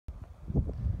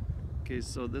Okay,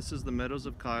 so this is the Meadows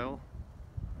of Kyle.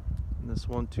 And this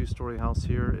 2-story house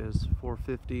here is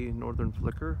 450 Northern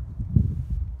Flicker.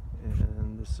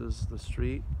 And this is the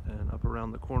street, and up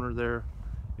around the corner there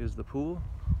is the pool.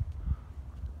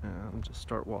 And just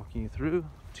start walking you through.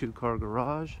 2-car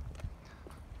garage,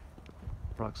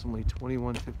 approximately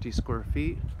 2150 square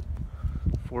feet,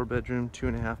 4-bedroom,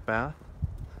 2.5 bath.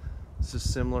 This is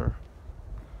similar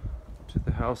to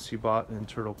the house you bought in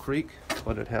Turtle Creek,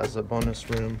 but it has a bonus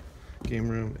room, game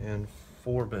room, and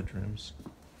 4 bedrooms.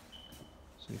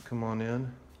 So you come on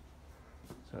in,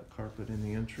 there's that carpet in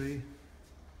the entry,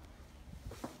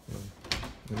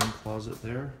 linen closet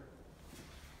there,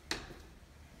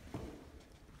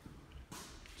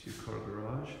 2-car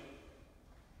garage,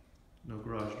 no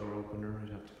garage door opener,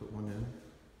 you'd have to put one in,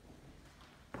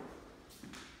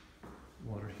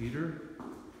 water heater, a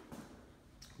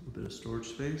little bit of storage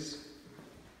space.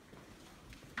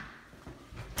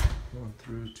 Going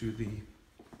through to the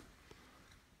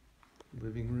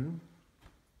living room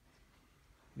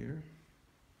here.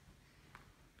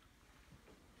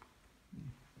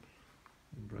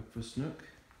 And breakfast nook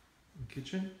and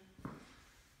kitchen.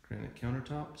 Granite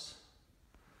countertops.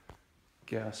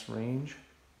 Gas range.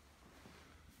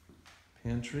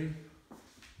 Pantry.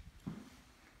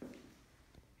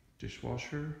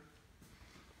 Dishwasher.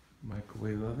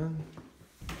 Microwave oven.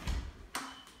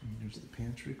 And here's the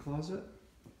pantry closet.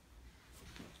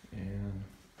 And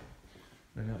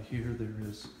right out here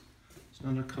it's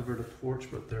not a covered porch,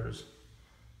 but there's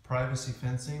privacy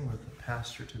fencing with a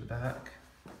pasture to the back.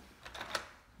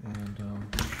 And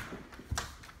this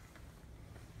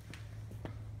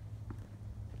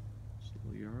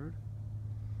little yard.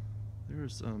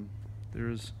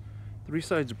 There's 3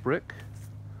 sides brick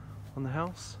on the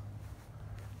house,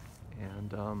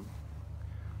 and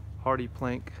hardy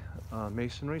plank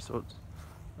masonry, so it's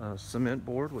cement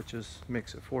board, which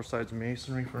makes it 4 sides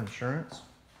masonry for insurance.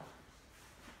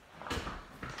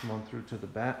 Come on through to the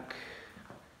back.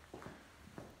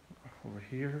 Over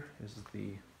here is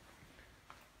the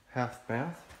half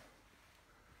bath,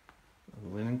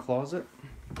 a linen closet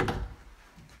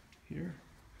here,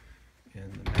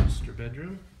 and the master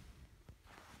bedroom.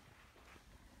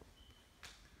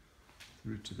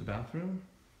 Through to the bathroom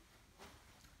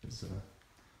is a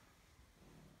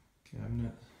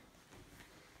cabinet,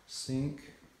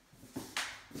 sink,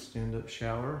 stand-up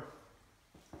shower,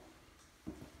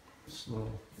 this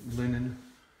little linen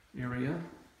area,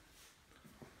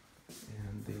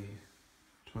 and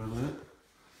the toilet,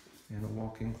 and a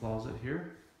walk-in closet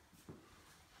here.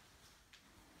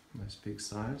 Nice big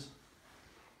size.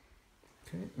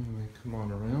 Okay, and we come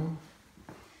on around.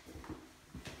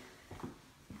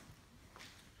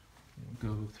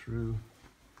 We'll go through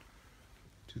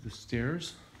to the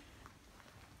stairs.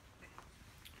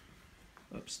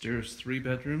 Upstairs, 3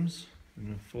 bedrooms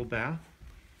and a full bath.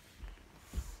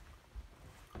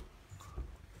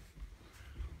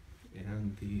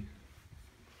 And the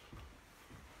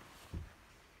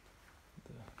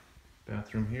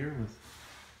bathroom here with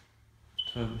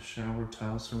tub, shower,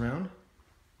 tile surround.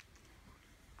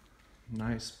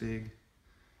 Nice big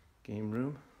game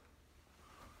room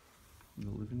in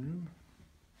the living room.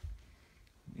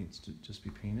 Needs to just be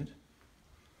painted.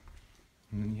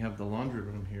 And then you have the laundry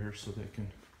room here, so they can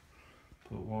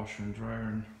put washer and dryer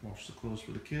and wash the clothes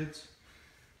for the kids.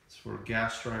 It's for a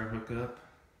gas dryer hookup.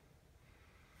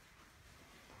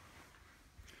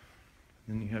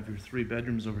 Then you have your 3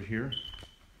 bedrooms over here.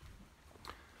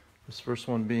 This first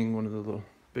one being one of the little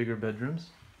bigger bedrooms.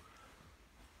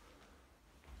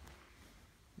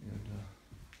 And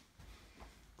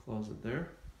closet there.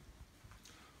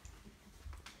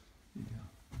 Yeah.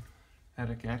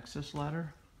 Attic access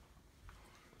ladder.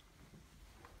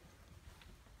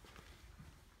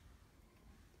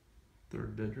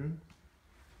 3rd bedroom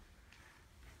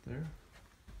there,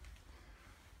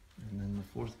 and then the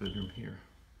 4th bedroom here.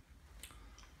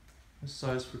 This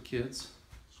size for kids.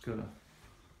 It's got a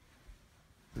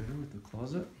bedroom with the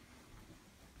closet.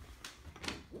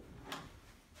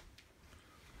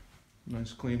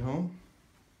 Nice clean home.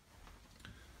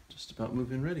 Just about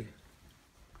move-in ready.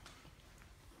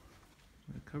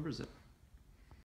 That covers it.